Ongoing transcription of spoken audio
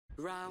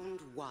Round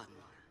one.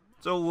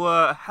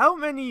 So, how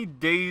many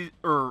days,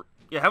 or,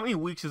 yeah, how many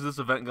weeks is this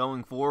event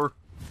going for?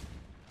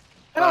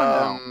 I don't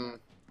know.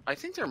 I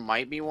think there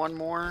might be one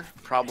more.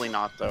 Probably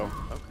not, though.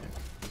 Okay.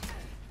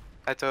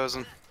 Hi,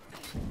 Tozen.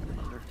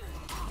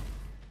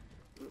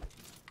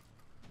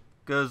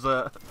 Because,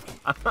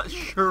 I'm not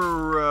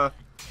sure,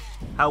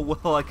 how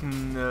well I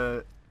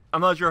can,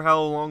 I'm not sure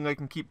how long I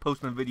can keep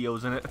posting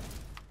videos in it.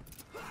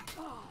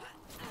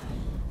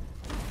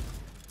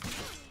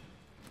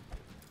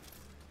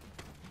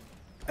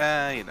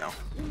 You know.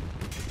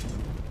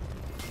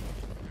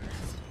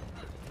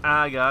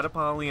 I got a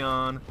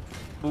Paladin.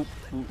 Boop,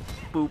 boop,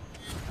 boop.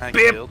 I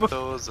Bip. killed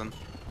Tozen.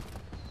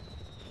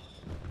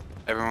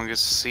 Everyone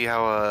gets to see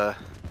how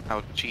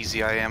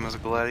cheesy I am as a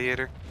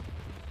gladiator.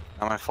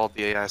 Not my fault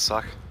the AI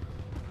suck.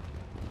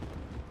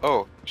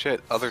 Oh,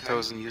 shit. Other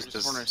Tozen used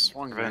his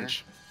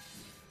revenge.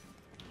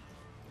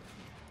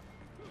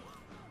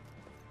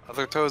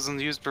 Other Tozen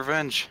used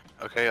revenge.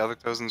 Okay, other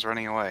Tozen's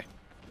running away.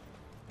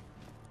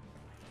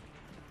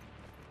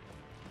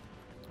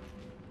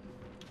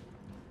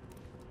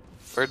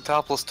 Where'd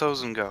topless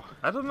Tozen go?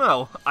 I don't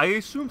know. I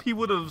assumed he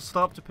would have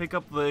stopped to pick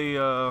up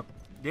the,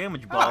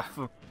 damage buff.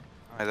 Alright,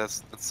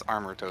 that's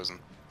armor Tozen.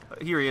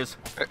 Here he is.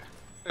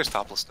 There's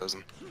topless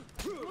Tozen.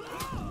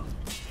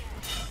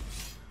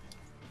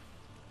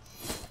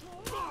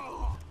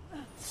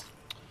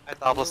 Hi,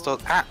 topless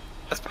Tozen. Ah!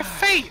 That's my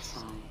face!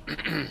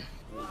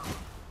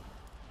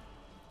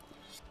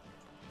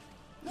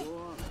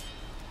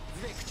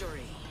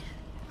 Victory.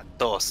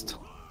 Toast.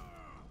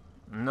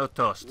 No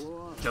toast.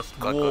 Just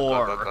Go,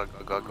 war. go, go,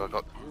 go, go, go,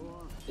 go, go.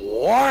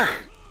 War!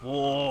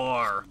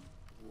 War.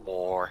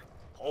 War.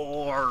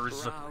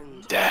 Wars.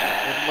 Round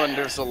Death.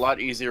 Wonder's a lot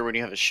easier when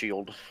you have a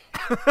shield.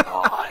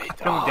 Die,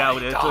 Don't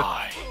doubt it.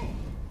 die.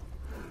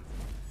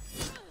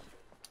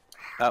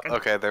 Oh,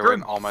 okay, they were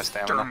in all my Damn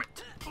stamina.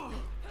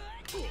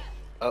 it.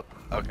 Up,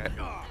 okay.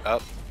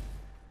 Up.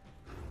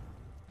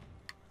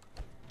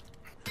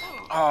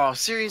 Oh,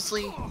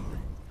 seriously?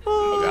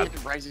 Oh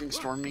god. Rising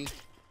Storm me?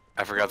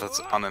 I forgot that's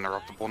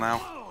uninterruptible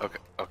now. Okay,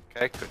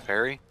 okay, good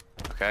parry.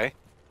 Okay.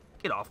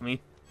 Get off me.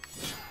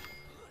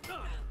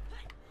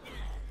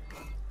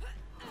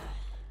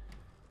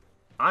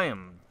 I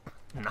am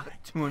not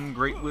doing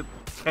great with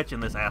catching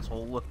this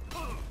asshole.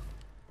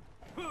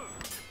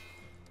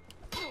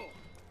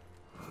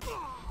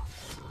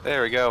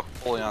 There we go.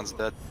 Polion's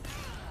dead.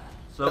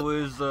 So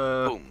is,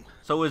 Boom.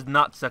 so is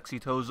not sexy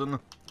Tozen.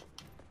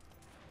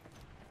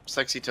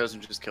 Sexy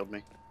Tozen just killed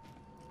me.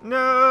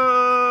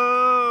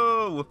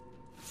 No!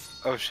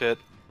 Oh shit.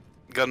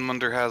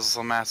 Gunmunder has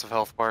a massive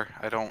health bar.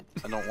 I don't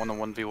want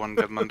to 1v1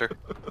 Gunmunder.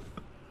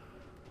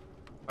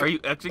 Are you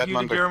executed,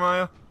 Gunmunder.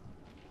 Jeremiah?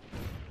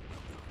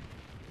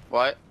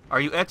 What?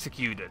 Are you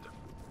executed?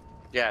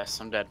 Yes,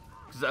 I'm dead.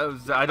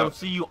 'Cause I don't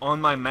see you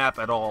on my map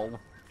at all.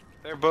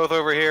 They're both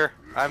over here.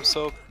 I'm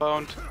so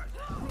boned.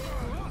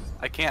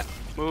 I can't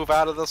move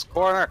out of this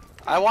corner.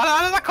 I want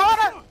out of the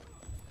corner!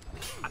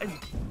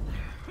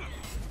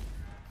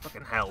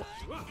 Fucking hell.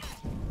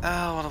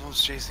 Oh, one of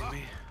them's chasing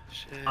me.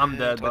 Shit. I'm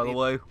dead, by the 20.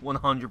 way.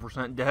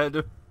 100%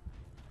 dead.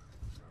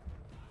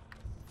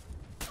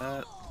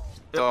 Oh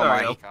there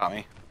my, we he go. got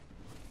me.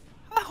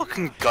 How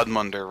can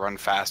Gunmunder run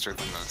faster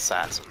than an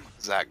assassin?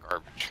 Is that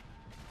garbage?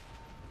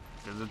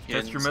 Because it's You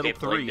just your didn't middle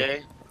skip leg three.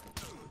 day?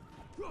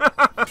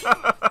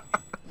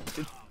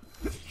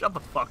 Shut the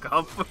fuck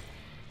up.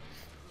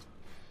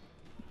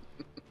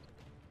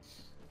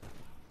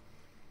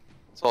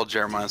 It's all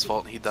Jeremiah's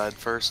fault. He died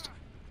first.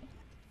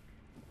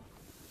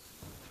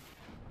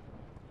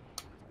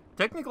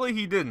 Technically,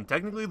 he didn't.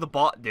 Technically, the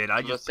bot did.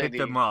 I just picked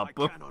him up.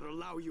 I cannot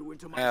allow you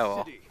into my Yeah,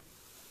 well. city.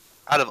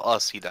 Out of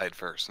us, he died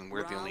first, and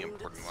we're the only Round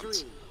important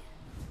ones. three.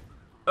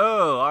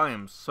 Oh, I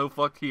am so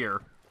fucked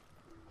here.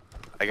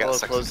 I got Oh,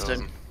 sexy closed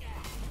Tozen. in.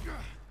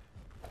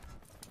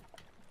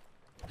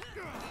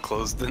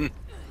 Closed in.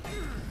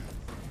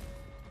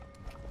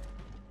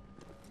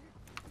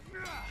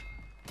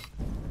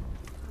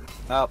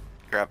 Oh,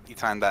 crap. He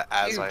timed that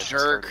as You I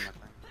jerk. started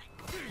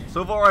my thing.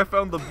 So far, I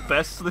found the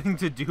best thing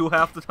to do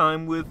half the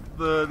time with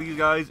these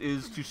guys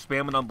is to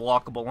spam an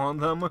unblockable on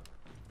them.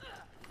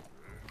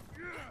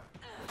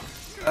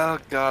 Oh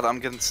god, I'm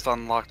getting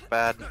stun locked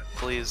bad.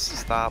 Please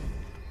stop.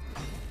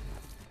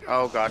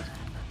 Oh god.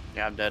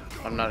 Yeah, I'm dead.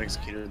 I'm not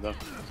executed though.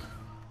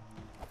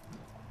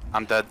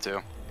 I'm dead too.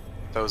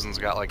 Tozen's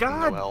got like no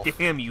God health.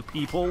 damn you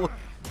people.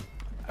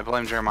 I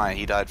blame Jeremiah.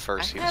 He died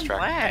first. I He was had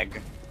tracking.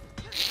 lag.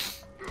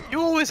 You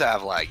always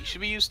have lag. You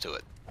should be used to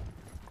it.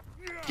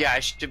 Yeah,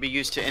 I should be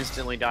used to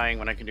instantly dying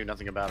when I can do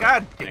nothing about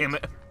God it. damn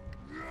it.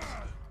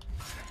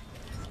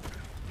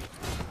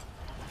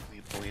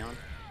 Leon.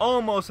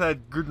 Almost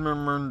had good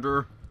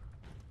murder.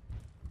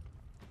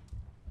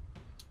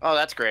 Oh,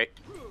 that's great.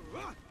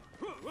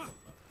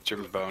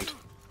 Jimmy boned.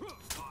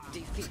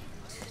 Defeat.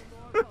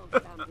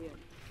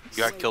 You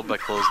got killed by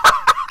closed.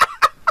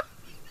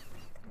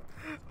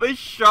 They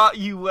shot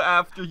you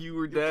after you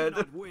were You dead.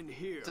 cannot win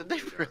here. Did they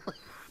really?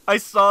 I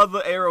saw the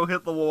arrow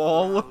hit the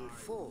wall.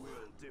 Four.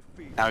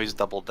 Now he's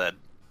double dead.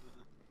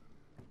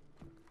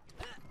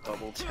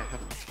 double tap.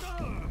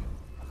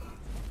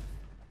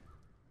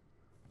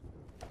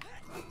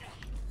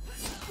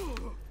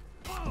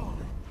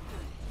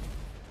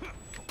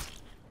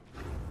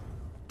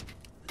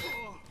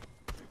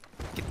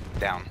 Get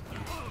down.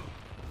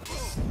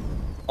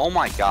 Oh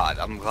my god,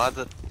 I'm glad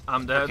that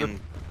I'm dead.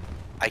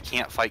 I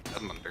can't fight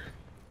Gunmunder.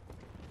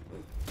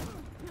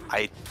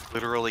 I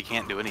literally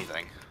can't do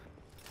anything.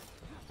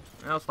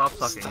 Now stop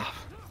sucking. Stop.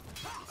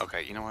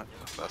 Okay, you know what?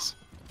 Fuck this.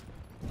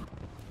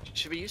 You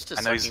should be used to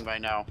I know sucking by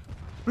now.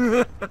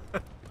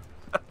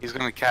 He's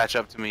gonna catch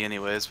up to me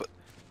anyways, but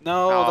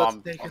no, Oh, that's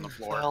I'm taking on the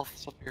floor.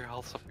 Health's up here,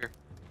 health's up here.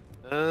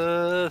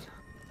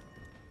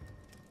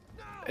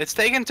 It's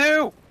taken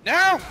two!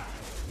 No!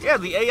 Yeah,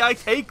 the AI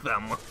take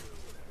them.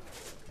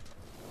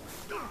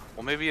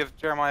 Well, maybe if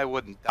Jeremiah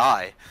wouldn't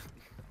die.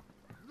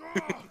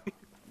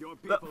 Your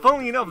people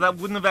Funnily enough, that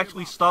wouldn't have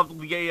actually stopped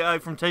the AI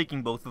from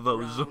taking both of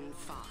those. Round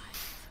 5.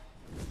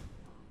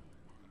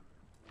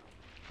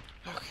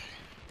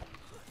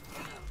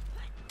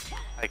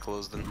 I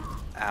closed him.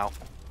 Ow.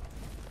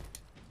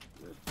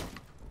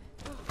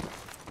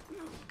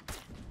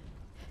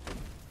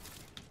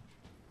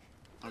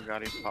 Oh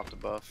god, he popped a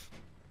buff.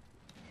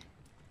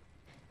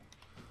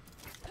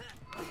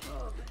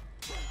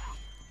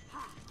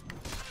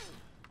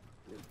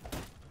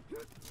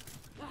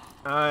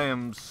 I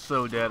am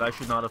so dead. I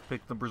should not have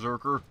picked the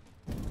Berserker.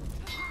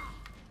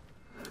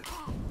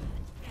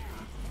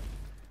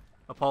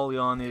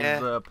 Apollyon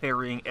is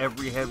parrying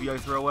every heavy I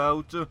throw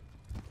out.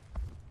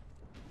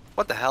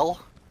 What the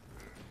hell?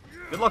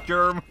 Good luck,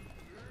 Germ.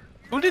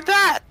 Who did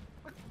that?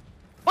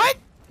 What?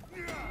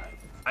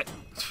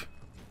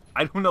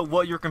 I don't know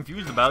what you're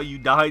confused about. You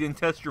died in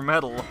Test Your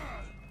Metal.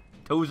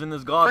 Tozen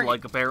is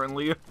godlike,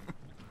 apparently.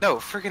 No,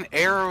 freaking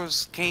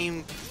arrows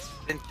came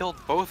and killed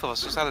both of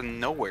us just out of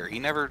nowhere. He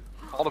never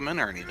called him in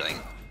or anything.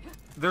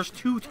 There's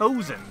 2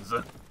 Tozens.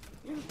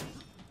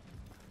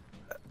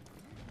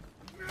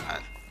 I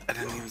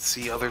didn't even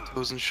see other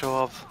Tozen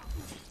show up.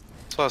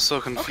 That's why I was so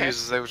confused,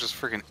 is they were just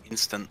freaking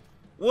instant.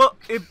 Well,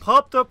 it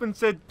popped up and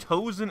said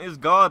Tozen is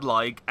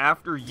godlike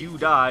after you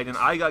died and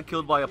I got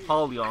killed by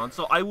Apollyon,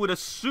 so I would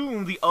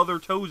assume the other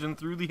Tozen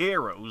threw the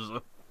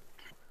arrows.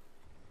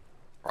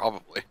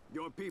 Probably.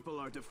 Your people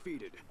are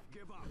defeated.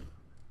 Give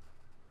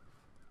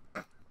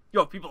up.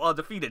 Yo, people are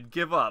defeated,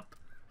 give up.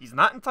 He's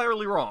not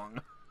entirely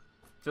wrong.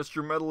 Test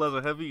your metal as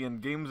a heavy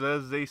and games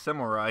as a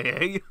samurai,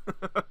 eh?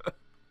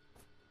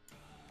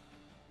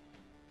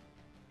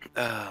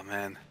 Oh,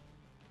 man.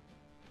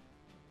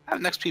 I have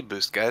an XP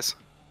boost, guys.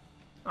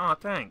 Aw,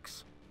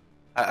 thanks.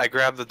 I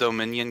grabbed the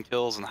Dominion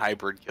kills and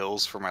hybrid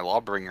kills for my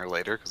Lawbringer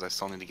later, because I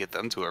still need to get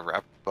them to a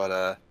rep,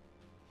 but,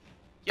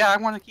 yeah, I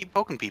want to keep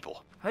poking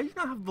people. How do you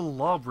not have the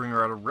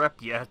Lawbringer at a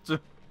rep yet?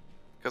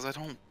 Because I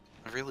don't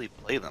really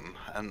play them,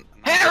 and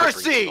I'm not Heresy! good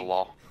at bringing the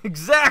law.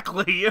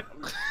 Exactly!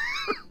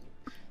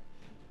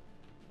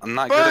 I'm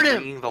not Burn good at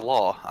him! bringing the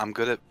law. I'm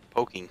good at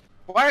poking.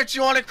 Why aren't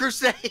you on a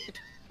crusade?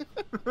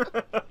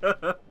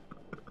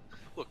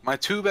 Look, my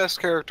 2 best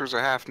characters are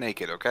half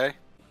naked, okay?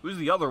 Who's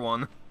the other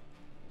one?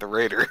 The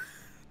Raider.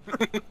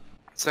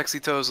 Sexy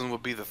Tozen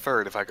would be the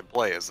 3rd if I could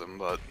play as him,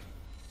 but...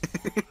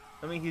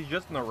 I mean, he's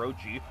just an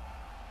Orochi.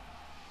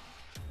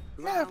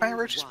 Yeah, my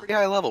Orochi's pretty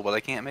high level, but I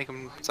can't make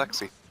him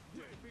sexy.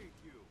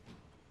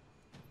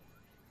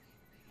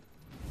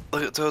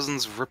 Look at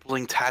Tozen's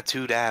rippling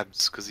tattooed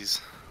abs, because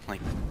he's,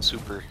 like,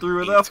 super...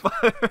 Threw it neat.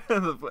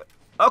 up.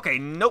 Okay,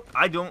 nope,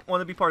 I don't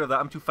want to be part of that.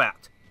 I'm too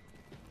fat.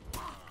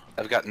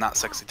 I've got not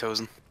sexy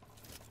Tozen.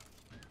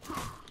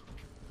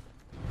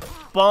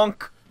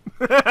 Bonk!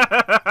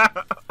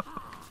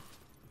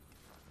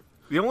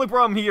 The only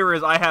problem here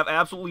is I have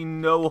absolutely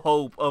no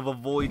hope of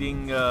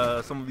avoiding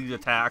some of these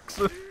attacks.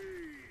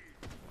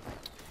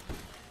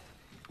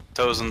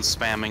 Tozen's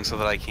spamming so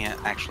that I can't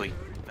actually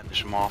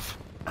finish him off.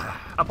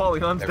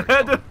 Apollion's There we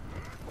dead. go.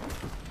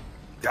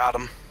 Got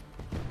him.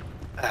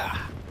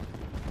 Ah.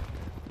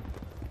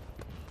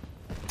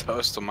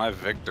 Toast to my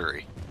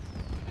victory.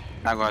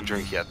 Not gonna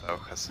drink yet though,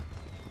 cause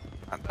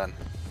I'm done.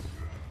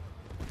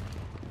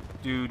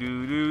 Do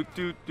do do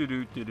do do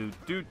do do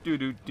do do do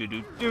do do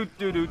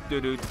do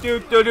do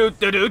do do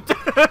do do do.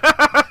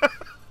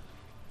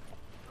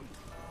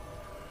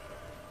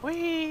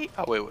 Wee!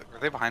 Oh wait, are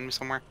they behind me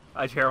somewhere?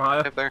 Hi, Jeremiah.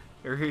 Up there?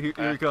 Here he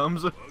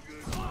comes.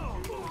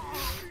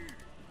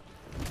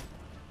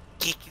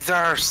 Geeky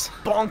Zars!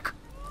 Bonk.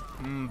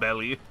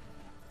 Belly.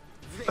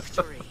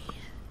 Victory.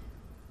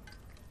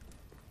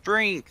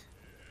 Drink!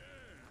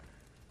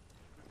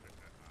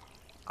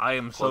 I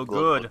am so Glug,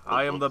 glug, good. glug, glug,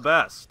 I am the glug.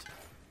 best.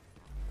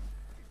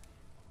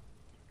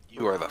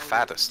 You are the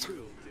fattest.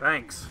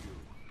 Thanks.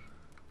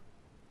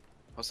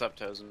 What's up,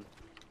 Tozen?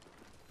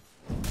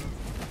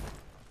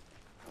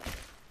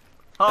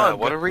 Hug.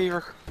 What are we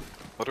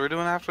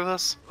doing after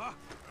this?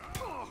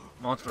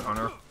 Monster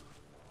Hunter.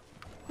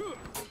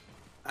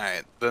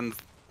 Alright, then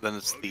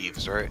it's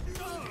Thieves, right?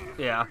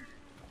 Yeah.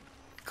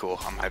 Cool,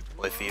 I'm hyped to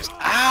play Thieves.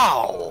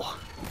 Ow!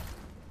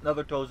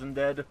 Another Tozen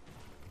dead.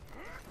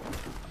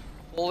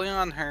 Holding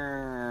on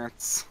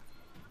hurts.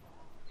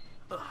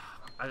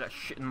 I got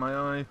shit in my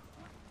eye.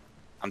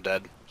 I'm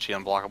dead. She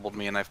unblockable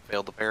me and I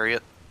failed to parry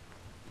it.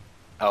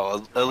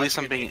 Oh, at least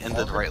I'm being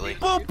ended rightly.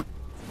 Boop!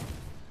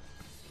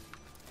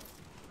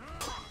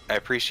 I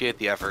appreciate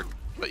the effort,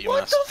 but you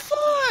What missed. the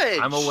fudge?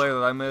 I'm aware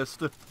that I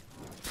missed.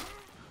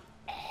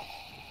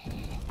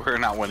 We're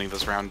not winning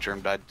this round.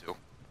 Germ died too.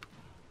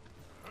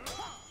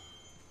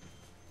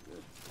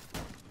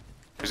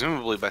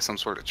 Presumably by some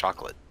sort of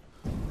chocolate.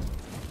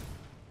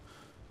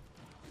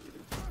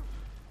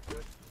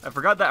 I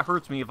forgot that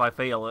hurts me if I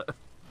fail it.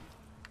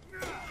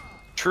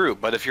 True,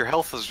 but if your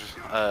health is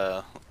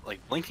like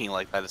blinking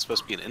like that, it's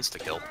supposed to be an insta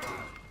kill.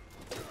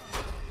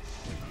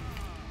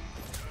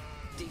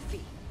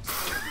 Defeat.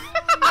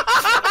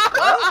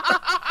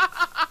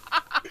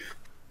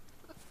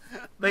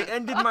 They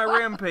ended my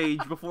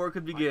rampage before it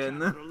could begin.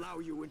 Cannot allow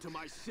you into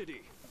my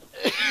city.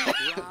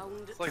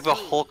 Round It's like the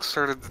 3. Hulk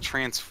started to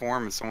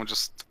transform and someone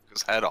just took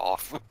his head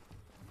off.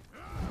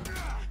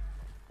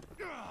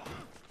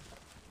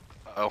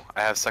 Oh,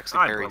 I have sexy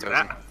I parry broke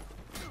Tozen. that.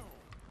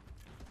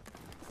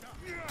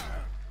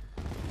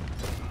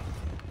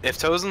 If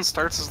Tozen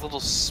starts his little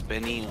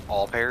spinny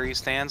all parry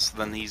stance,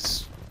 then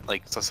he's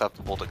like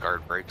susceptible to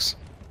guard breaks.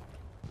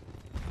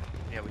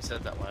 Yeah, we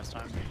said that last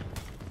time.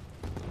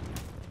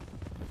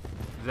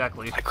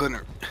 Exactly. I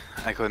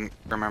couldn't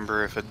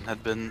remember if it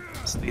had been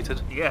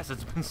stated. Yes,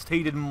 it's been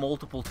stated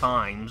multiple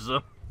times.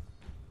 Well,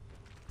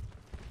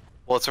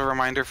 it's a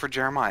reminder for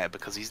Jeremiah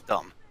because he's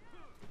dumb.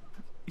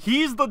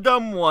 He's the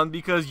dumb one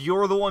because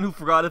you're the one who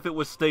forgot if it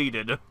was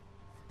stated.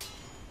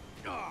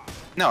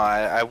 No,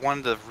 I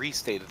wanted to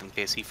restate it in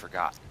case he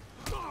forgot.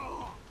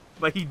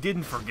 But he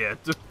didn't forget.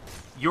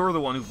 You're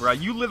the one who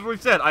forgot. You literally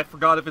said, I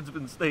forgot if it's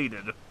been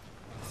stated.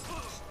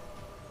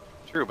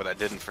 True, but I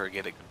didn't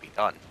forget it could be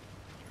done.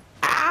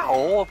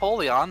 Ow,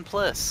 Apollyon,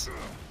 please.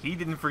 He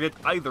didn't forget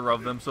either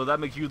of them, so that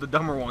makes you the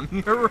dumber one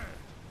here.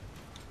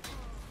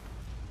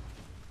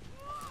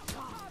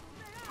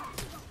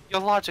 Your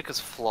logic is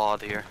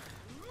flawed here.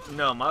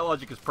 No, my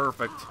logic is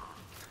perfect.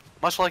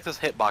 Much like this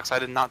hitbox, I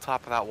did not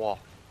top of that wall.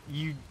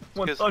 You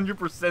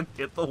 100%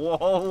 hit the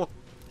wall.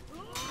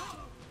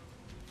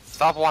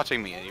 Stop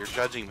watching me, you're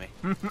judging me.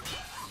 I'm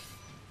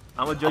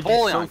gonna judge you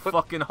Apollyon, so quit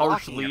fucking blocking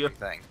harshly.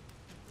 everything.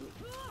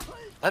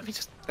 Let me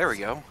just... There we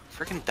go.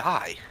 Freaking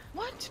die.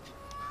 What?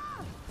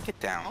 Get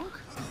down.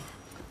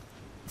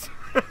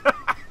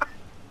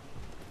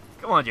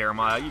 Come on,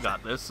 Jeremiah, you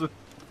got this.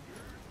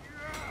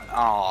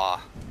 Aww.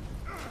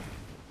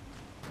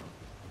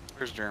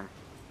 Where's Germ?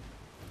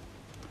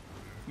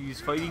 He's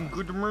fighting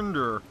good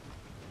murder.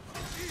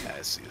 Yeah,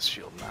 I see his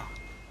shield now.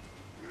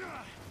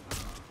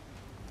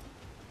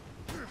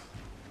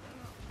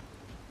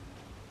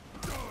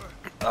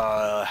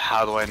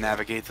 How do I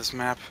navigate this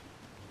map?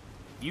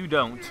 You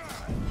don't.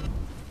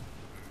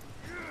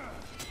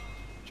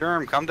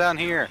 Germ, come down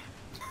here.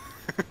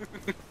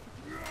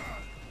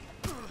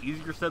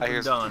 Easier said I than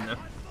hear done.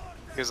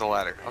 Here's a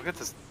ladder. I'll get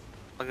this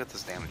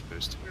damage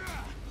boost.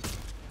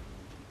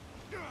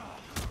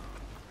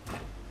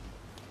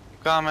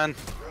 Coming.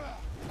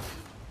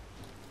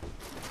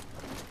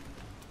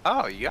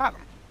 Oh, you got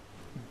him.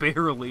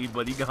 Barely,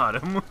 but he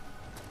got him.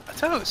 A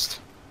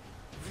toast.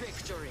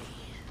 Victory.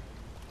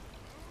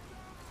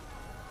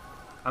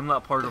 I'm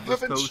not part of this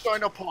toast.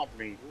 shine upon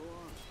me.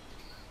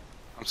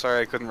 I'm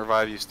sorry I couldn't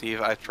revive you,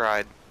 Steve. I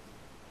tried.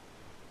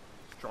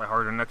 Try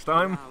harder next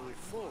time. Round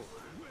 4.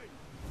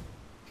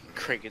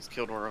 Craig gets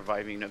killed while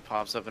reviving and it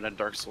pops up in a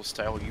Dark Souls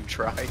style you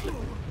tried.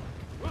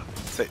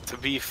 To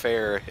be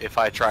fair, if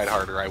I tried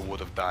harder, I would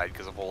have died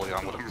because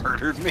Apollyon would have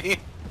murdered me.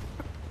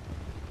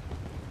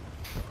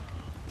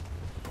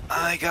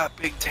 I got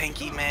big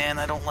tanky man.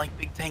 I don't like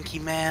big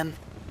tanky man.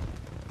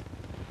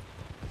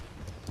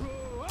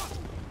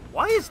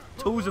 Why is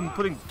Tozen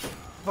putting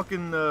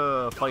fucking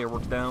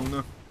fireworks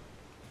down?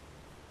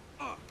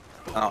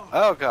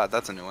 Oh god,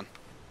 that's a new one.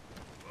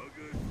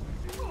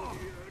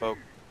 Poke.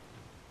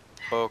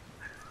 Poke.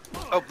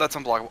 Oh, that's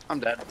unblockable. I'm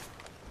dead.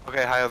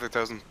 Okay, hi other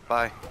Tozen.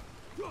 Bye.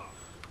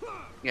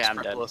 Yeah, I'm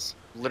dead. Scriptless.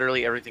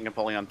 Literally everything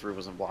Apollyon threw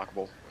was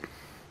unblockable.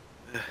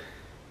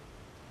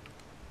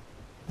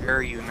 Where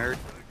are you, nerd?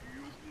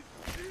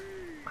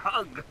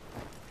 Hug!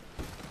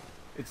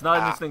 It's not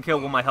an instant kill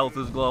when my health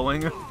is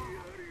glowing. Ow.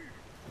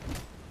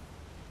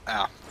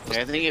 Yeah,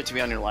 I think you have to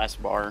be on your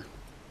last bar.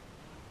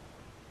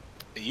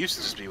 It used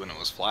to just be when it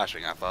was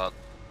flashing, I thought.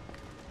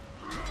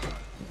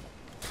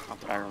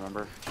 Not that I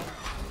remember.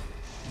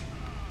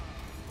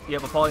 Yeah,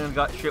 but Paladin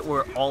got shit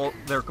where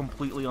they're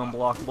completely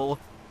unblockable.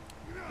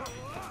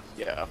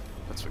 Yeah,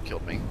 that's what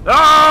killed me.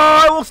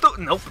 Ah! I will still.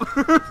 Nope.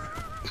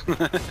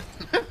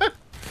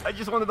 I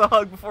just wanted the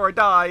hug before I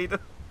died.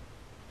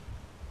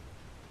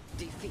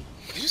 Defeat.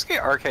 Did you just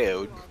get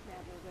RKO'd?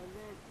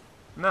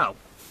 No.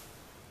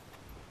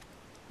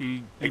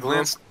 He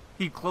glanced.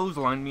 He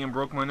clotheslined me and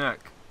broke my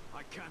neck.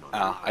 I cannot.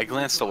 Oh, I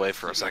glanced away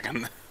for a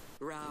second.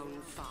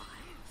 Round 5.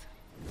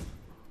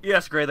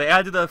 Yes, Gray, they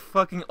added a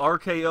fucking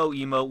RKO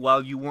emote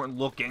while you weren't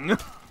looking.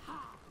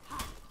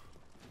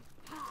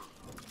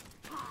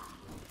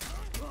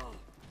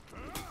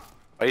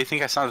 Why do you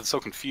think I sounded so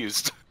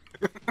confused?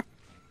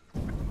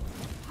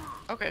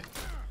 Okay. Okay.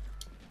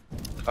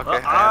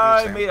 Okay,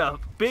 I understand. made a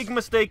big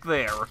mistake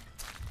there.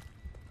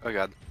 Oh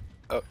god.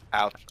 Oh,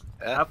 ouch.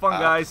 Have fun,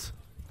 guys.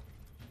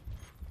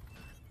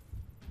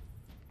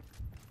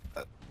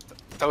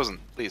 Tozen,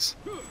 please.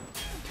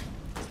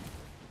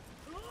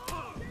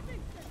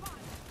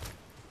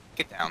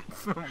 Get down.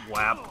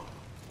 Whap.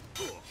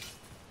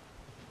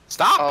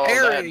 Stop Oh, that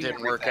parrying!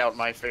 didn't work out in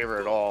my favor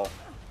at all.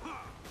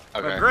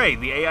 Okay. Great,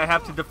 the AI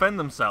have to defend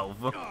themselves.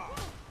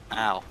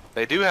 Ow.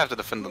 They do have to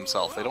defend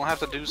themselves. They don't have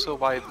to do so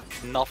by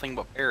nothing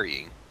but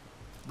parrying.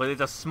 But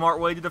it's a smart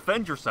way to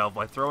defend yourself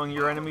by throwing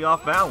your enemy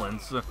off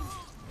balance.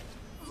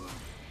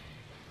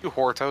 You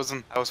whore,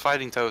 Tozen. I was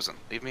fighting Tozen.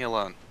 Leave me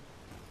alone.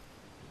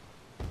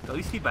 At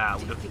least he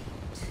bowed.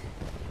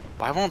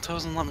 Why won't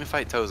Tozen let me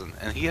fight Tozen?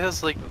 And he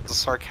has, like, the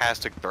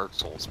sarcastic Dark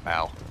Souls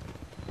bow.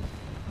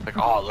 Like,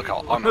 oh, look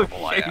how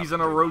honorable I am. He's an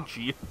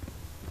Orochi.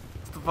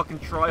 It's the fucking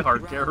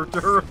tryhard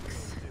character.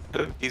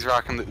 He's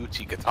rocking the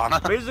Uchi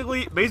katana.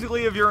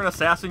 Basically, if you're an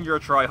assassin, you're a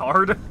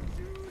tryhard.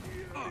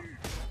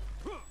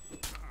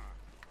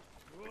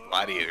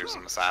 Gladiator's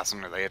an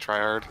assassin. Are they a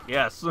tryhard?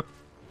 Yes.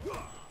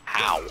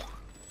 How?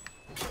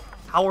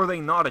 How are they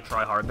not a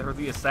tryhard? They're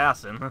the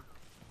assassin.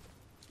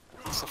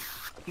 It's a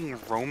fucking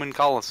Roman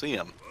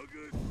Colosseum.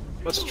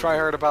 What's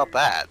tryhard about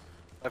that?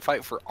 I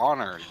fight for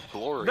honor and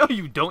glory. No,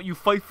 you don't. You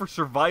fight for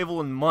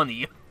survival and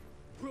money.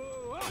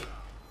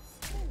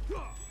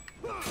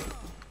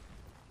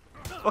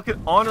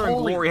 Fucking honor and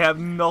glory have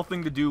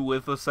nothing to do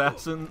with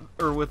assassin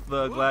or with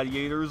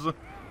gladiators.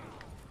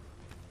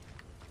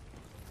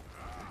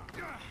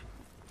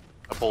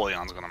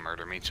 Napoleon's gonna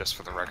murder me, just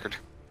for the record.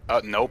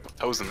 Nope.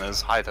 Tozen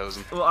is. Hi,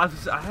 Tozen. Well, I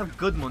have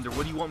Goodmunder.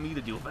 What do you want me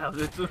to do about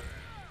it?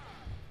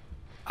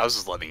 I was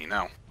just letting you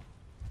know.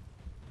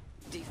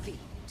 Defeat.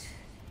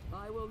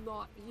 I will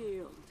not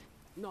yield.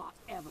 Not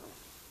ever.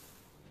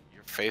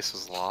 Your face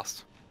is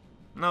lost.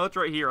 No, it's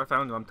right here. I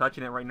found it. I'm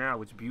touching it right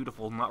now. It's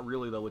beautiful. Not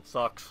really, though. It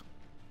sucks.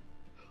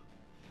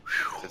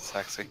 It's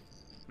sexy.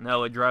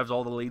 No, it drives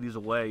all the ladies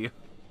away.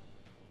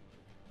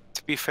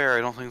 To be fair,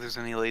 I don't think there's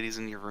any ladies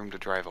in your room to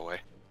drive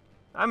away.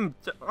 I'm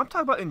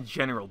talking about in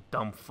general,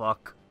 dumb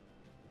fuck.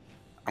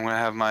 I'm gonna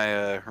have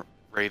my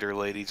raider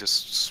lady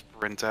just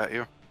sprint at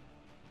you.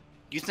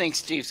 You think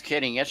Steve's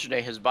kidding?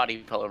 Yesterday his body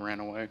pillow ran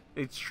away.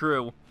 It's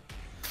true.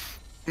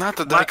 Not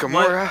the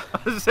Daikamura.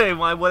 I was saying,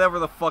 whatever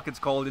the fuck it's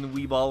called in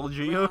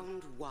Weebology.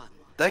 Round one.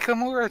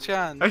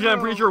 Daikamura-chan. Actually, I'm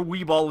pretty sure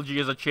Weebology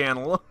is a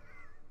channel.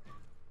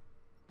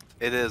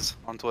 It is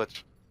on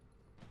Twitch.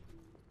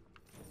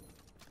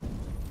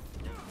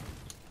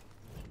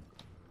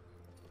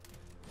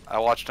 I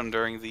watched him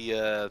during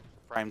the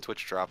Prime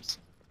Twitch drops.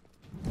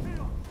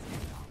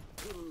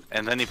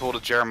 And then he pulled a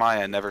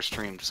Jeremiah and never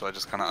streamed, so I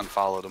just kind of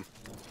unfollowed him.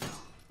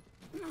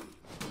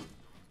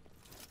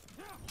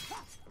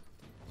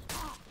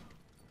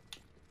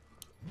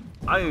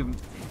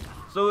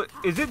 So,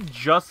 is it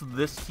just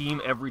this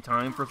team every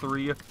time for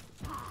 3?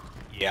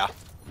 Yeah.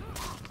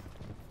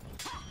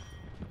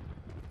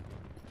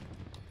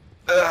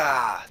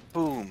 Ah,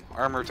 boom.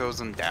 Armor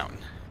Tozen down.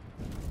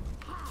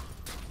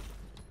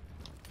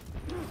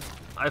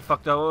 I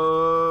fucked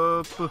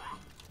up. I'm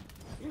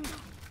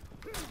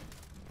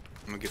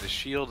gonna get a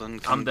shield and I'm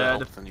come to dead.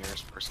 help the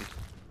nearest person.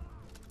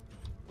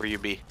 Where you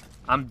be?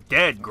 I'm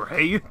dead,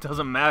 Gray. It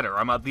doesn't matter.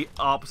 I'm at the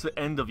opposite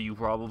end of you,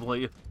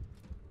 probably.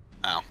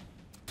 Ow.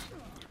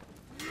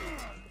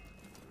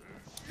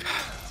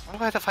 Why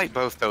do I have to fight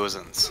both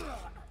Tozens?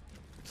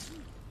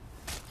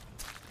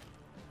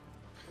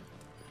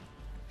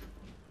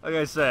 Like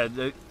I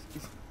said,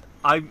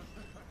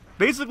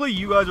 basically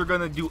you guys are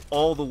gonna do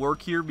all the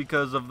work here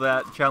because of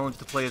that challenge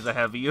to play as a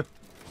heavy.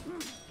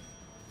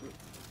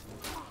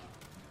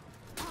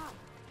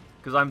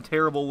 Because I'm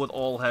terrible with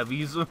all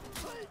heavies. To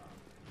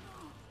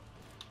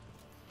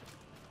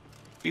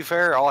be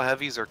fair, all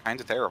heavies are kind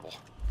of terrible.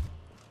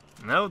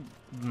 No,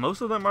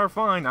 most of them are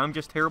fine. I'm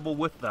just terrible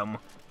with them.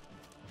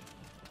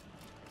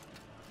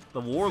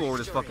 The Warlord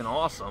is fucking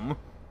awesome.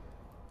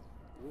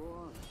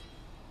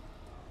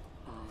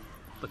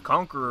 The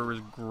Conqueror is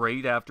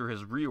great after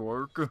his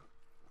rework.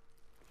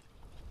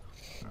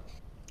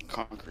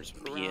 Conqueror's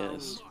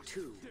BS. Round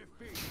two.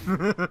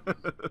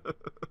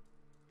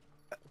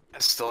 I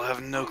still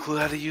have no clue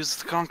how to use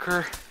the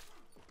Conqueror.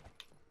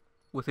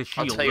 With his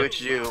I'll shield. tell you what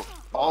to do.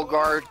 All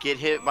guard, get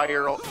hit by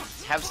your...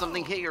 Have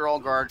something hit your all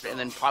guard, and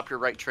then pop your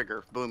right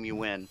trigger. Boom, you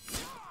win.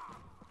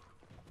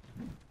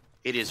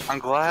 It is I'm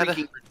glad.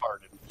 freaking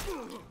retarded.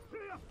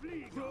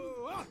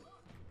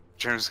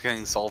 Jerem's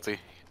getting salty.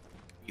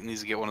 He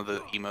needs to get one of the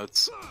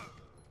emotes.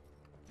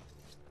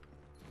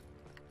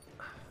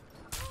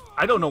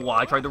 I don't know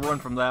why I tried to run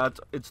from that.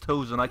 It's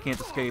Tozen. I can't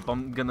escape.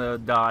 I'm gonna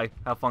die.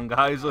 Have fun,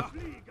 guys.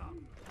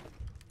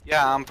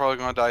 Yeah, I'm probably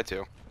gonna die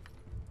too.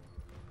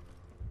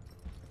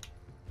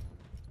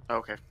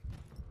 Okay.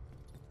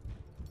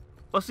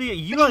 Well, see,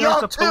 you guys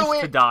are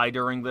supposed to die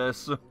during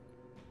this.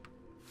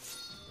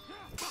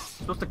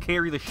 Supposed to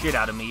carry the shit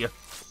out of me.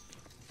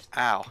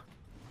 Ow.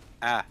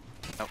 Ah.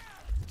 No.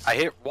 I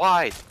hit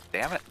wide.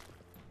 Damn it.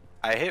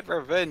 I hit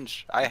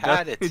revenge. I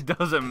had it. It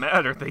doesn't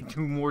matter. They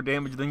do more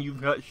damage than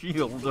you've got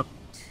shield. What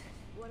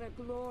a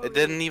glorious It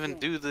didn't even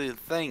do the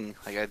thing.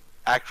 Like, I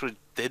actually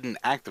didn't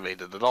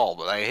activate it at all,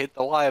 but I hit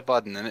the Y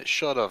button and it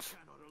should have.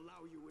 Cannot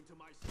allow you into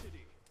my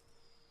city.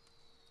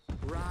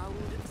 Round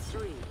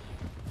 3.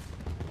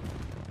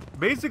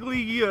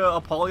 Basically,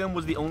 Apollyon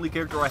was the only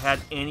character I had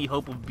any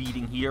hope of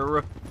beating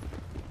here.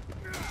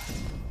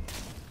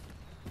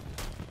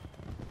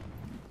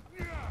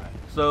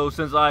 So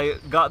since I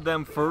got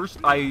them first,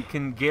 I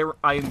am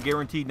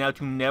guaranteed now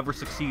to never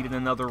succeed in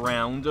another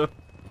round.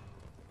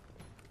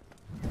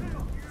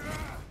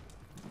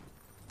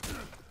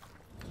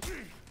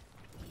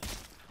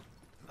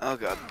 Oh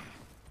god.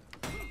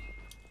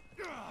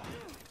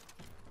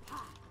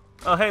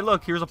 Oh hey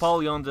look, here's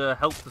Apollyon to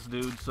help this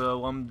dude,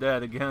 so I'm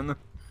dead again.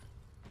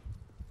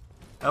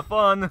 Have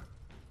fun!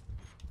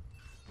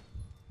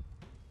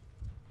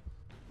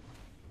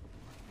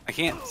 I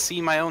can't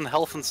see my own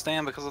health and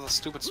stand because of the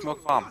stupid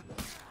smoke bomb.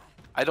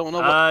 I don't know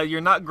what... You're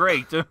not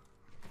great.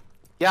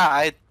 Yeah,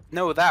 I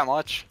know that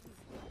much.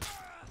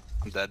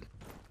 I'm dead.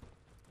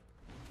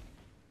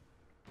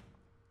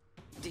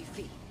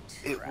 Defeat.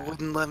 It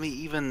wouldn't let me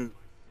even,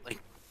 like,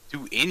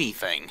 do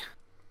anything.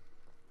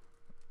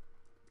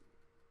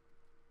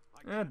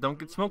 Yeah, don't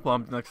get smoke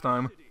bombed next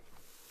time.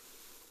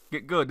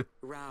 Get good.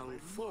 Round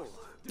 4.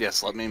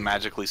 Yes, let me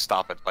magically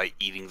stop it by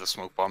eating the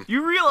smoke bomb.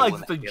 You realize Oh,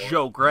 it's a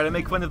joke, right? I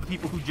make fun of the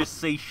people who just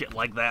say shit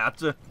like that,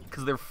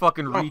 because they're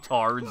fucking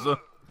retards.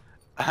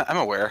 I'm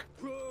aware.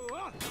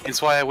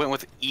 It's why I went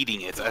with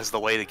eating it as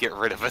the way to get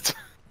rid of it.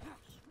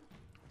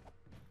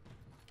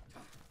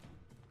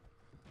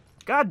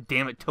 God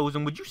damn it,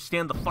 Tozen, would you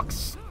stand the fuck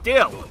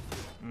still?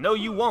 No,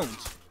 you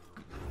won't.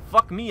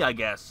 Fuck me, I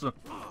guess.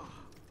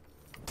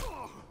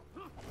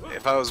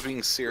 If I was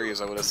being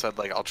serious, I would have said,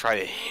 like, I'll try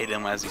to hit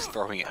him as he's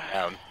throwing it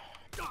down.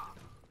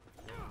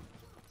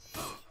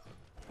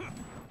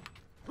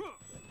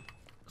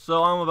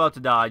 So I'm about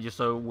to die, just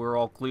so we're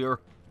all clear.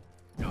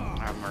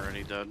 I'm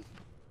already dead.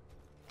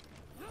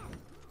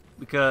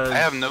 Because I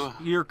have no...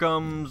 here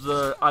comes,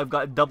 I've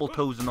got double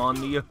Tozen on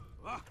me.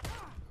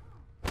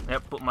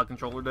 Yep, put my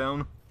controller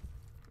down.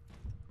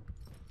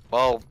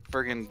 Well,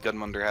 friggin'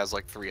 Gunmunder has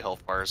like 3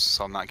 health bars,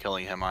 so I'm not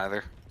killing him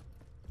either.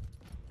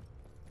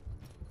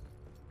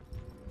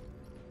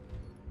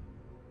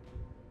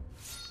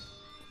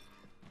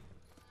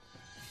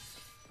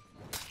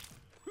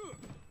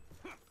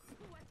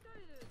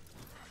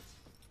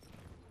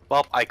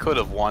 Well, I could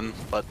have won,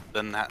 but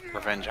then that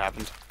revenge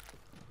happened.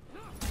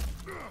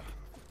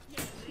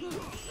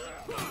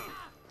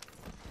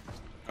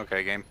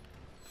 Okay, game.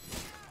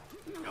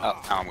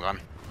 Oh, now I'm gone.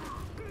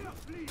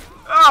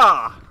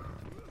 Ah!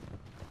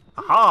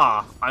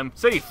 Aha! I'm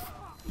safe!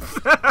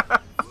 I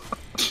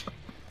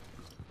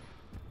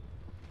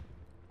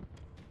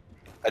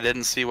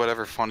didn't see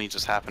whatever funny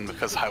just happened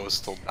because I was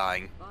still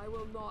dying. I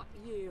will not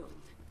yield.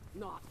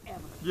 Not ever.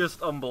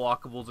 Just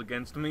unblockables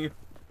against me.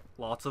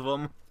 Lots of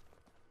them.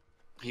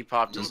 He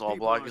popped his all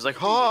block. He's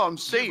like, "Oh, I'm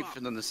safe,"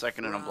 and then the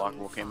second an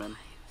unblockable came in.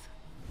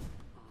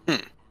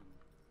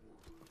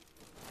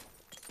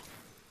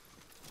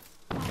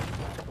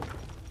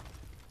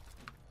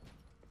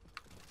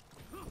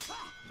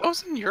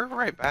 Tozen, you're a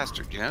right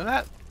bastard. You know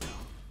that?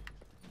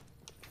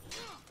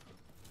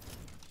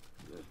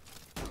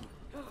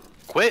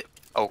 Quit.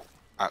 Oh,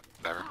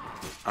 whatever.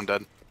 I'm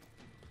dead.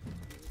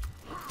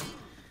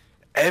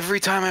 Every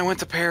time I went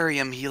to parry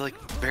him, he like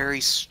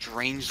very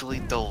strangely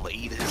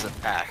delayed his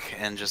attack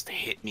and just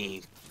hit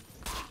me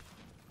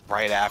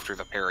right after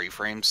the parry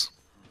frames.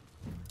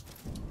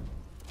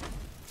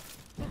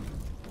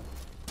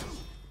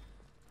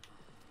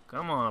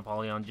 Come on,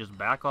 Apollyon, just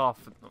back off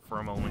for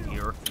a moment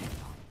here.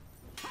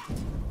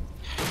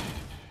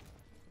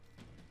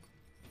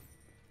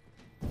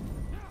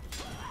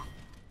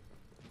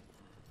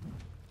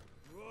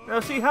 Now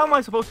see, how am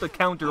I supposed to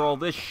counter all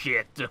this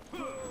shit?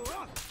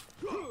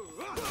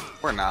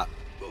 We're not.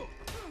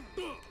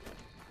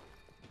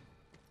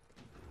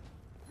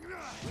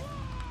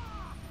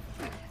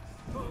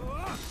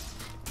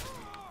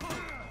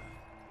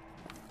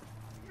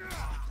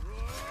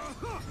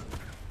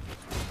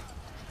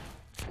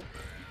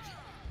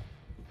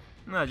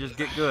 Nah, just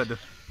get good.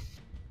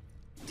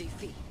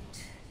 Defeat.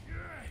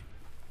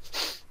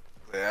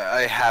 Yeah,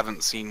 I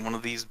haven't seen one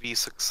of these be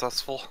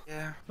successful.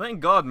 Yeah. Thank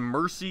God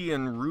Mercy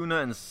and Runa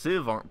and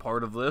Civ aren't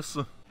part of this.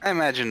 I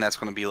imagine that's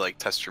going to be like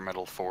Test Your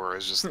Metal 4,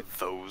 is just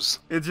those.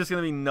 It's just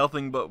gonna be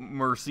nothing but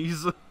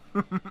Mercies.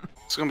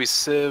 It's going to be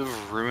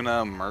Civ,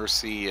 Runa,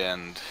 Mercy,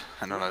 and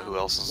I don't know who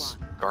else is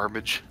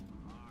garbage.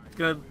 It's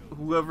gonna,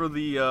 whoever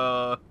the,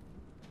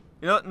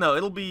 you know, no,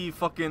 it'll be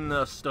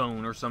fucking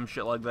Stone or some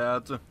shit like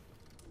that.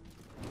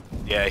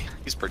 Yeah,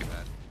 he's pretty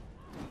bad.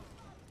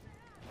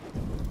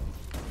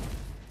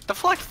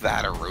 Deflect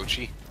that,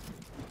 Orochi.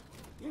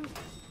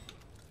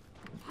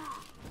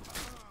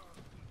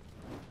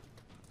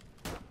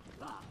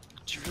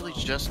 Did you really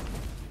just...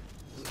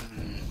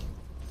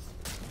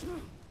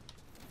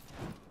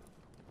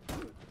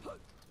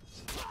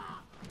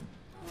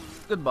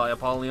 Goodbye,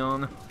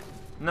 Apollyon.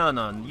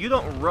 No, you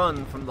don't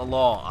run from the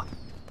law.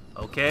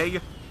 Okay?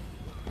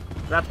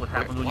 That's what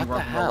happens when you what run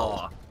the from the hell?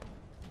 law.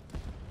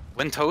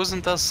 When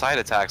Tozen does side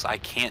attacks, I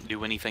can't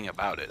do anything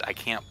about it. I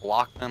can't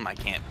block them, I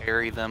can't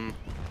parry them.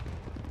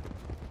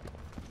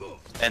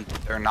 And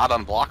they're not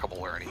unblockable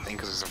or anything,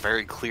 because there's a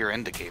very clear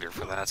indicator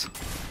for that.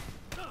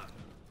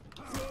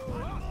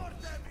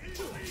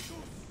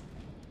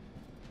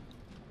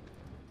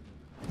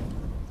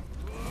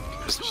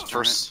 Just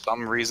for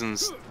some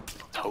reasons,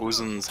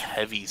 Tozen's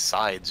heavy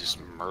sides just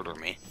murder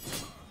me.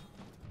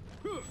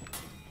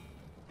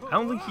 I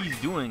don't think he's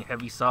doing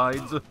heavy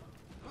sides.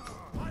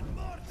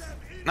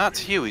 Not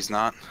to you, he's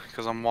not,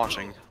 because I'm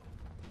watching.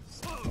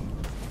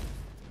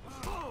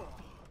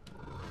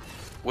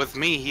 With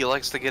me, he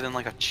likes to get in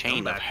like a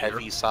chain of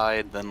heavy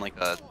side, then like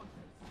a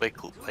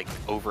quick like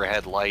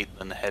overhead light,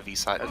 then the heavy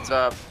side. What's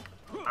up?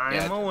 I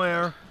am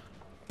aware.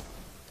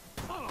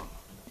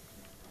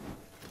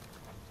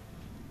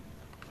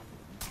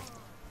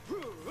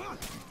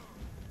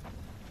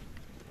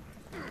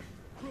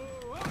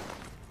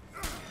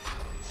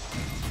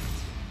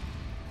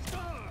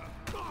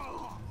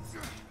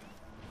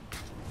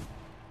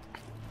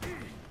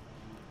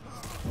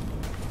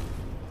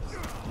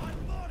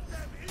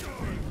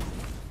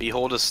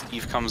 Behold as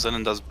Steve comes in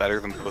and does better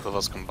than both of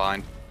us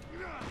combined.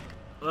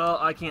 Well,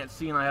 I can't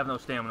see and I have no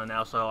stamina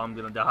now, so I'm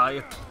gonna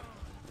die.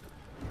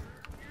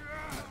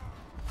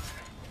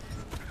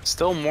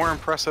 Still more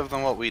impressive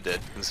than what we did,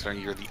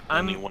 considering you're the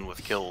only one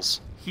with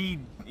kills. He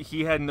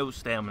had no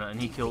stamina and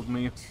he killed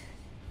me.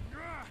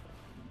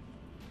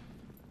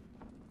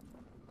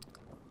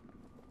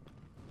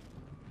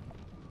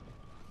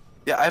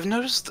 Yeah, I've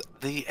noticed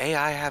the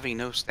AI having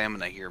no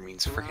stamina here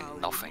means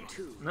freaking nothing.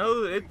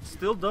 No, it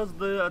still does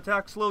the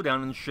attack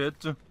slowdown and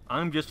shit.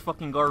 I'm just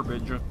fucking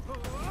garbage.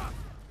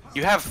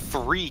 You have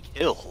 3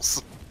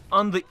 kills.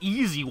 On the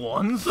easy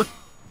ones.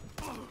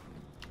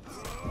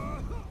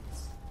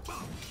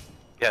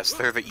 Yes,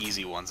 they're the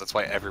easy ones. That's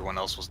why everyone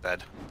else was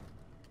dead.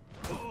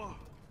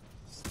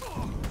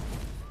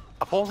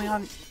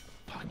 Apollyon,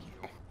 fuck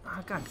you.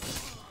 Oh, God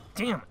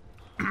damn it.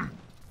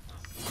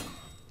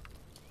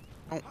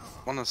 I don't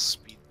want to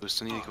speed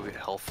boost. I need to go get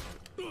health.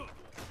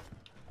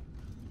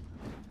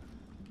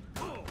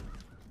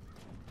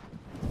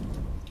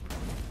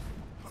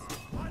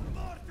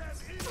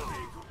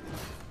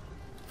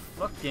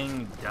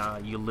 Fucking die,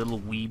 you little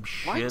weeb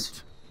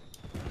shit.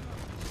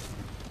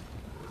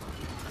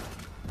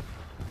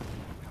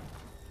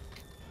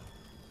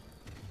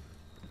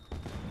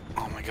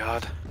 Oh my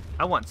god.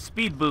 I want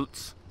speed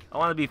boots. I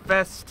want to be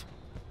fast.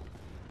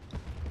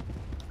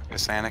 Okay,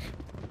 Sanic.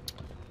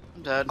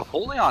 I'm dead.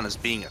 Apollyon is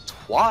being a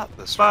twat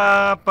this Ba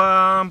round.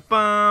 bum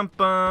bum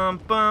bum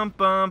bum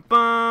bum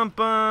bum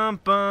bum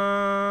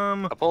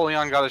bum.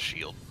 Apollyon got a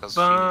shield. Because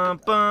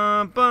Bum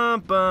bum bum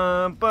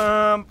bum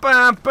bum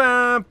bum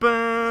bum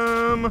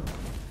bum.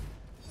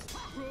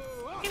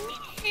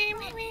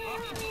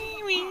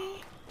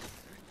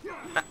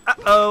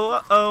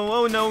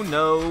 Oh no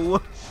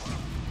no.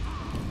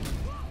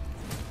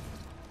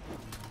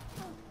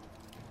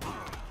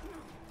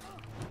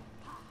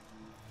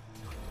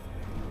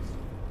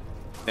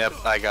 Yep,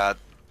 I got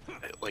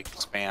like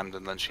spammed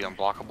and then she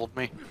unblockabled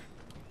me.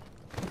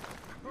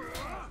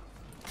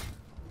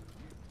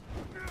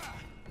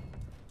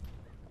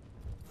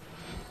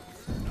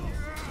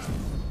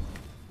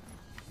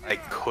 I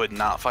could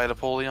not fight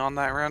Apollyon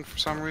that round for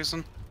some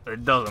reason.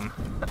 It doesn't.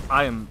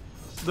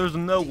 There's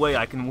no way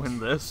I can win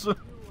this.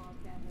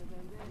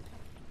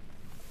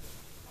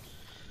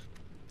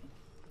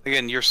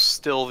 Again, you're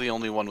still the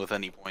only one with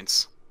any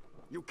points.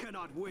 You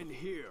cannot win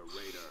here,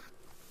 Raider.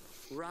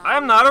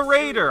 I'm not a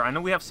raider. I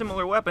know we have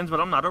similar weapons, but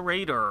I'm not a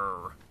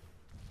raider.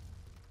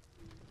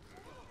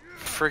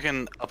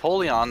 Friggin'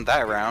 Apollyon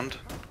that round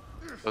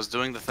was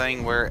doing the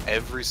thing where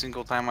every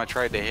single time I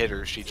tried to hit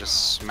her, she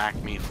just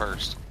smacked me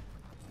first.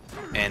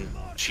 And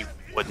she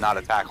would not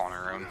attack on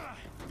her own.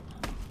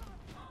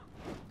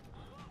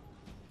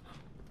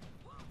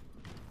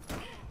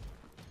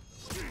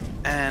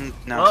 And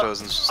now Well,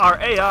 Tozen's just... our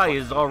AI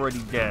is already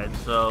dead,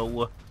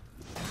 so...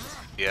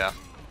 Yeah.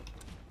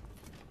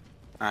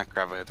 Ah,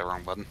 crap, I hit the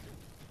wrong button.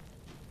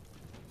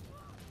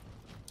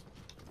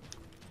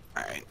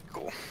 Alright,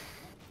 cool.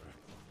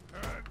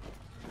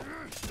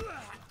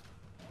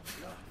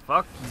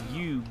 Fuck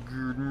you,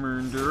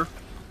 Gerdmurnder.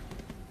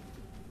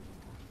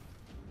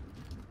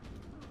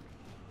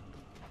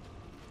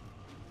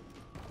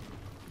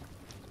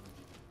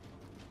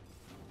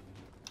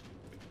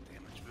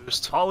 Damage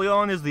boost.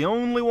 Apollyon is the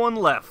only one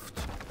left.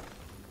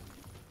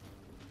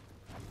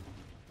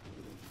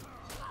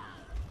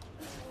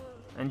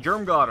 And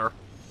Germ got her.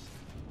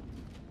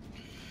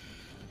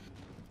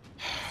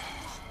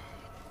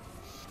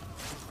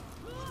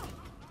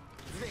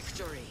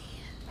 Victory.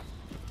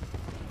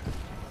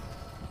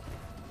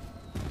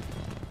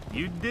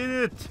 You did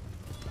it!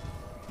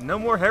 No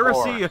more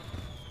heresy!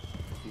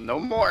 No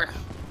more.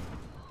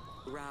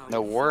 Round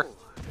No war? 4.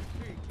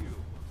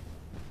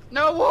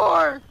 No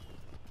war.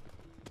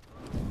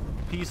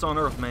 Peace on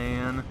Earth,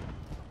 man.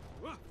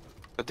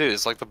 But dude,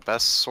 it's like the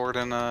best sword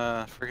in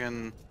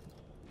friggin'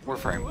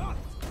 Warframe.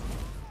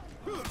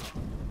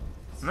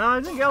 No,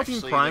 isn't Galatine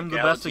Actually, Prime the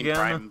best Galatine again?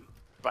 Prime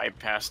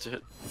bypassed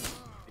it.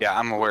 Yeah,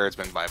 I'm aware it's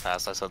been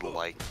bypassed. I said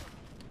like.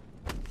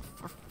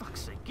 For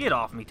fuck's sake, get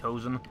off me,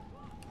 Tozen.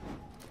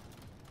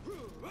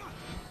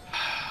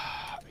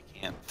 I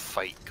can't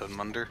fight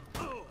Gunmunder.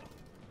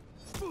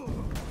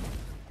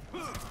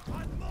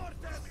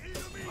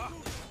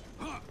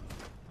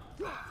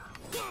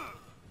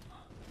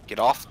 Get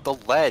off the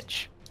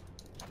ledge!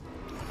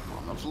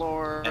 On the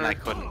floor. And I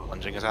couldn't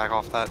lunging attack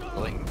off that,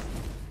 really?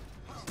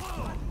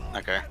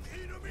 Okay.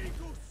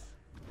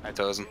 Hi,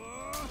 Tozen.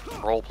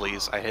 Roll,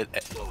 please. I hit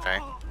it. Okay.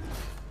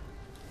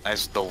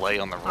 Nice delay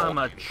on the roll. I'm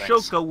a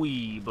Thanks.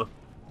 choco-weeb.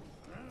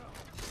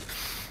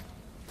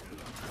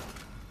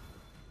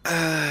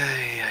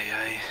 Ay, ay,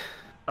 ay.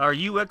 Are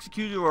you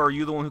executed, or are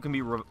you the one who can be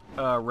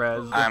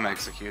rezzed? I'm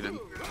executed.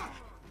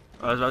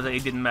 I was about to say,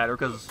 it didn't matter,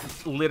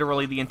 because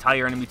literally the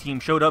entire enemy team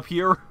showed up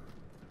here.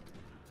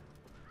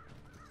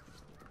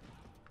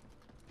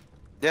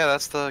 Yeah,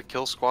 that's the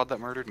kill squad that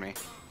murdered me.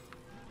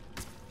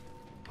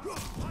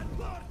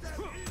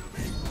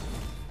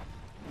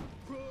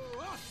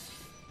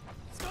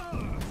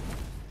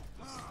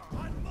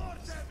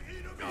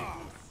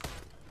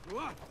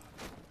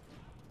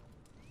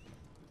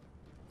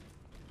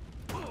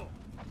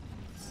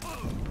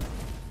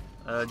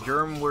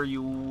 Germ, where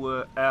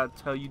you at?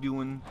 How you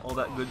doing? All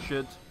that good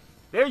shit.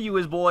 There you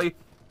is, boy.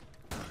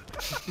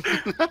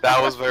 That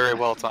was very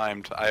well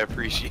timed. I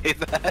appreciate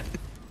that.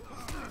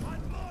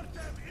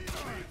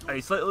 I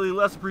slightly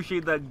less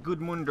appreciate that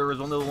Gudmundur is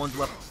one of the ones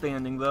left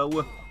standing,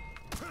 though.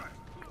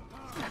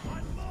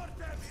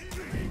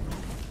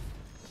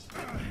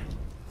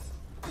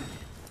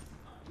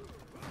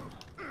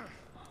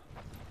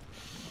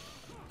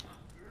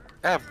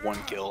 I have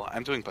 1 kill.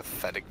 I'm doing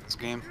pathetic this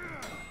game.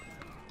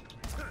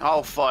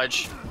 Oh,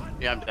 fudge.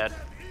 Yeah, I'm dead.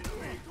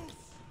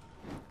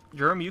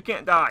 Germ, you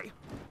can't die.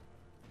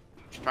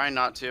 Trying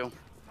not to.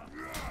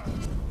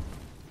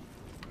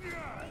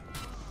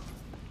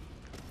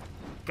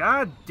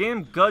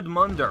 Goddamn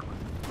Gudmundur.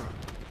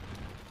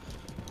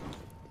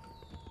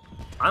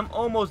 I'm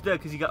almost dead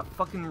because he got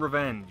fucking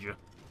revenge.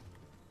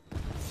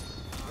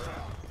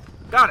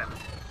 Got him.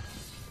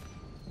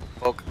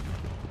 Poke.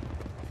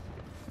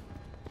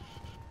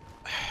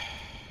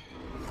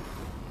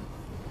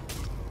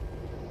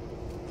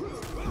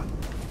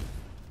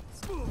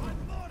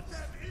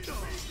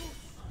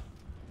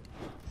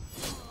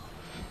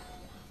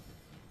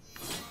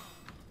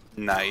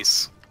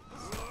 Nice.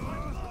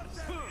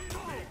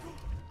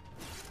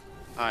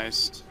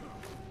 Nice.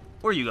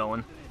 Where are you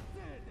going?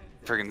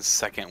 Friggin'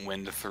 second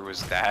wind through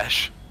his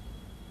dash.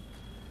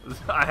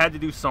 I had to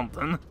do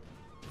something.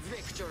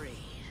 Victory.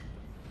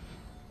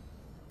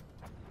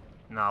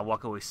 Nah,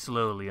 walk away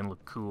slowly and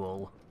look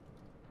cool.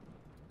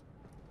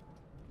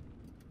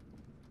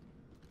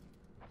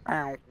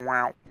 Alright,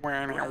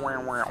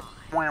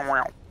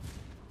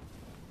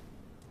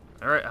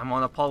 I'm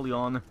on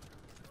Apollyon.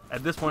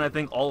 At this point, I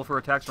think all of her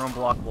attacks are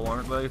unblockable,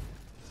 aren't they?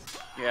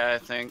 Yeah, I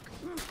think.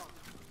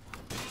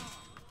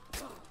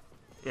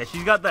 Yeah,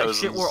 she's got that Tozen's...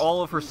 shit where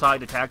all of her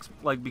side attacks,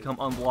 like, become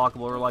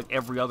unblockable, or, like,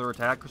 every other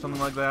attack or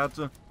something like that.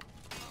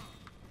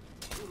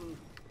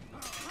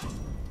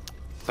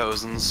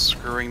 Tozen's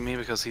screwing me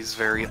because he's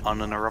very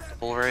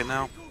uninterruptible right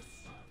now.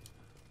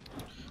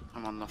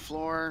 I'm on the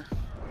floor.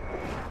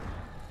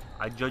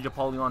 I judge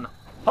Apollyon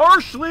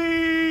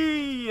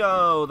harshly!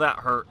 Oh, that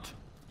hurt.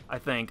 I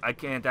think. I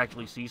can't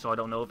actually see, so I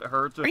don't know if it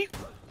hurts. I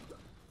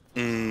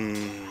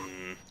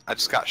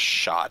just got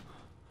shot.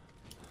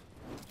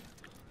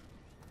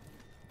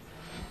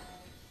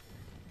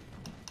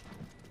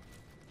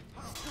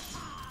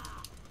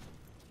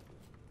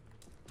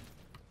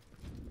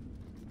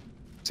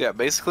 So yeah,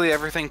 basically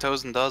everything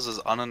Tozen does is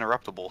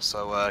uninterruptible,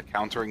 so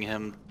countering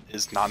him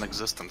is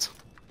non-existent.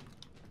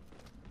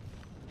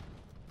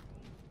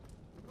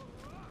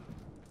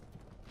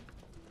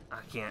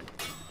 I can't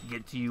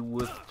get to you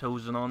with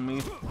Tozen on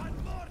me.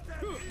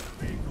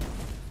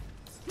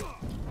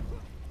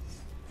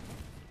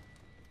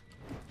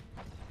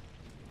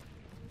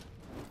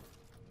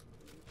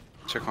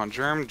 Check on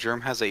Germ.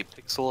 Germ has a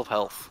pixel of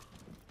health.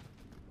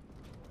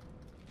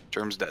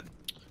 Germ's dead.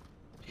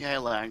 Yeah, I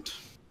lagged.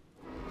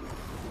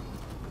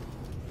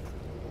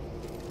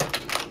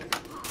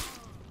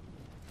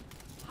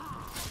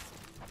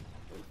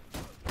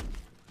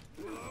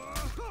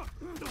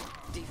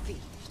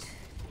 Defeat.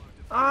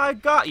 I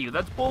got you.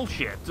 That's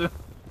bullshit.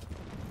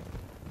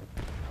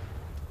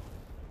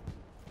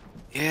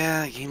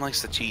 Yeah, the game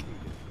likes to cheat.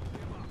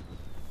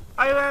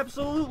 I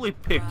absolutely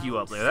picked you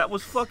up there. That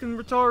was fucking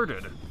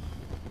retarded.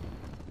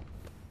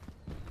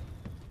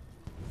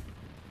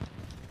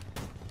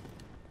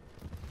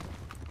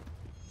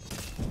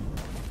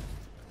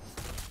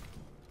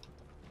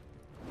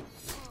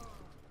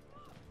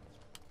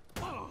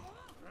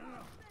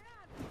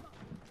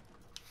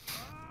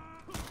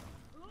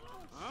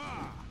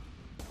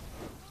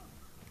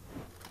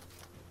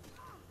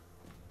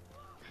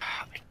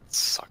 I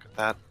suck at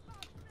that.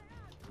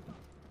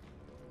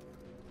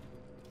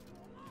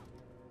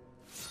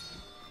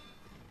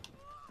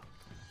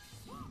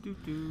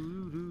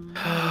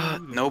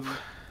 Nope.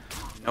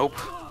 Nope.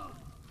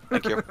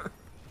 Thank you.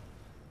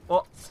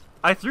 Well,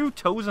 I threw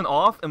Tozen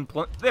off and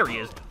there he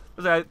is.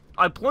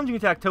 I plunging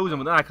attacked Tozen,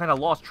 but then I kind of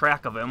lost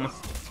track of him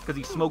because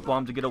he smoke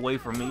bombed to get away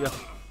from me.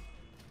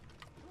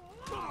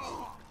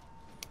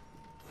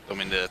 Don't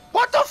mean to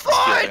What the steal the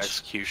fudge?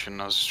 execution.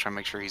 I was just trying to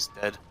make sure he's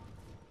dead.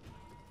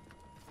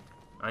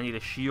 I need a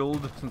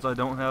shield since I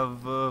don't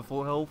have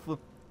full health.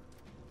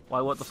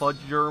 Why, what the fudge,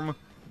 Germ?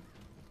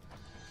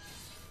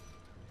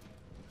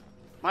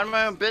 Mind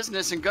my own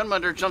business, and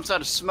Gunmunder jumps out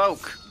of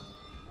smoke.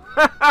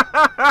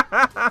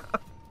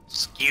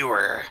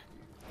 Skewer.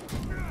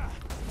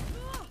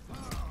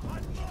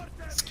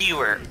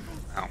 Skewer.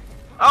 Oh.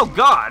 Oh,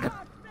 God!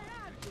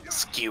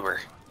 Skewer.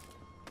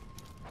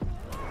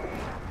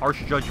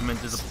 Harsh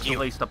judgment is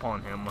placed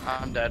upon him.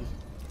 I'm dead.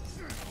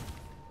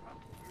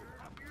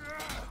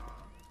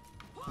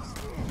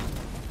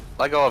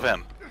 Let go of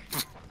him.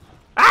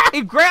 Ah! He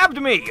grabbed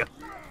me!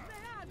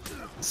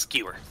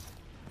 Skewer.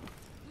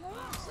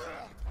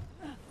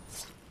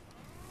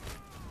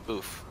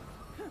 Oof.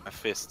 My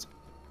fist.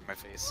 My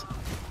face.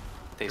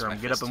 Taste my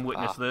Germ, get up fist. and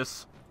witness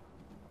this.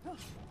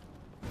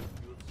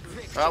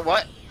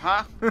 What?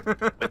 Huh?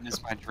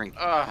 Witness my drink.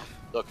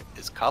 Look,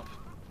 his cup.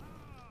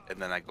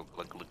 And then I go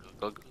glug glug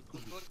glug glug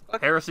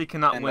glug. Heresy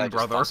cannot And win, I just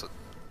brother. toss it.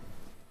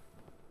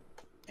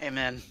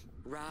 Amen.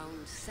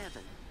 Round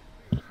 7.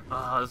 This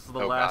is the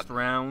Oh, last God.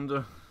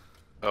 round.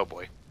 Oh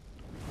boy.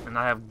 And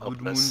I have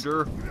Hopeless.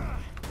 Gudmundur.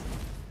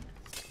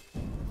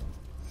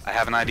 I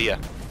have an idea.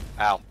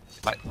 Ow.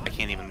 I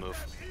can't even move.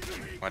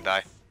 I'm gonna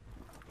die.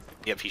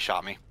 Yep, he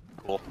shot me.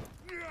 Cool.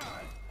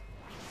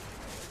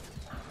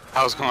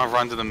 I was gonna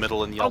run to the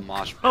middle and yell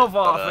mosh pit, Come but,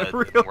 off, it it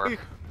didn't really? work.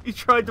 He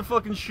tried to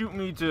fucking shoot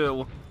me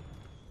too.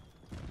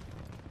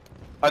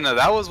 Oh no,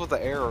 that was with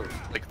the arrow,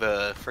 like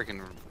the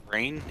freaking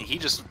rain. He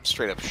just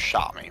straight up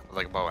shot me with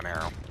like a bow and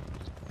arrow.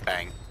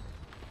 Bang.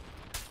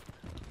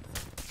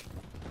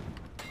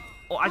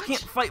 Oh, I can't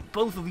fight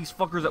both of these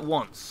fuckers at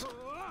once.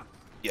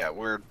 Yeah,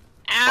 we're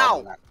Ow!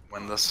 probably not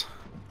gonna win this.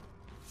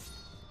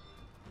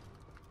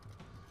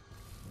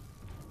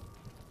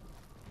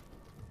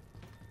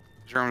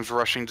 Germ's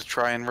rushing to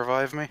try and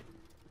revive me.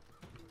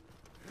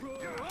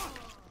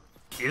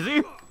 Is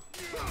he?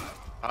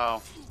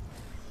 Oh.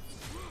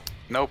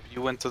 Nope,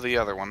 you went to the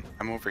other one.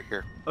 I'm over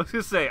here. I was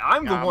gonna say,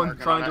 I'm the Yeah, I'm one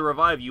working trying on to it.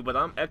 revive you, but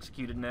I'm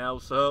executed now,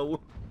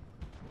 so...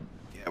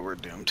 Yeah, we're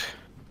doomed.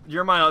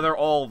 Jeremiah, they're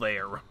all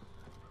there.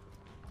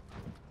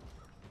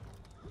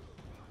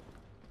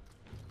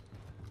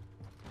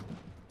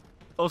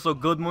 Also,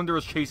 Gudmundur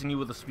is chasing you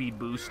with a speed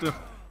boost.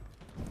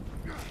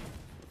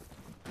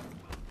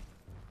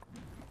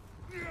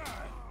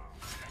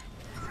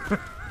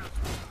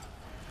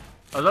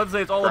 I was about to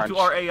say it's all up to Crunch.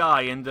 our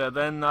AI, and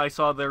then I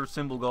saw their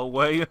symbol go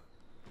away.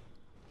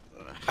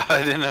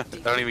 I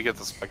don't even get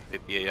to spectate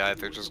the AI,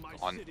 they're just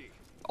gone.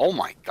 Oh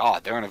my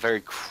god, they're in a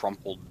very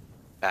crumpled,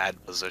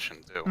 bad position,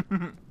 too.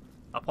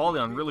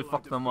 Apollyon really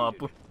fucked them up.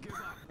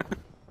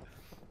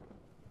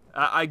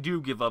 I do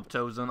give up,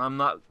 Tozen.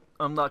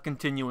 I'm not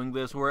continuing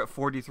this. We're at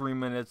 43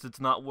 minutes. It's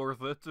not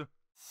worth it.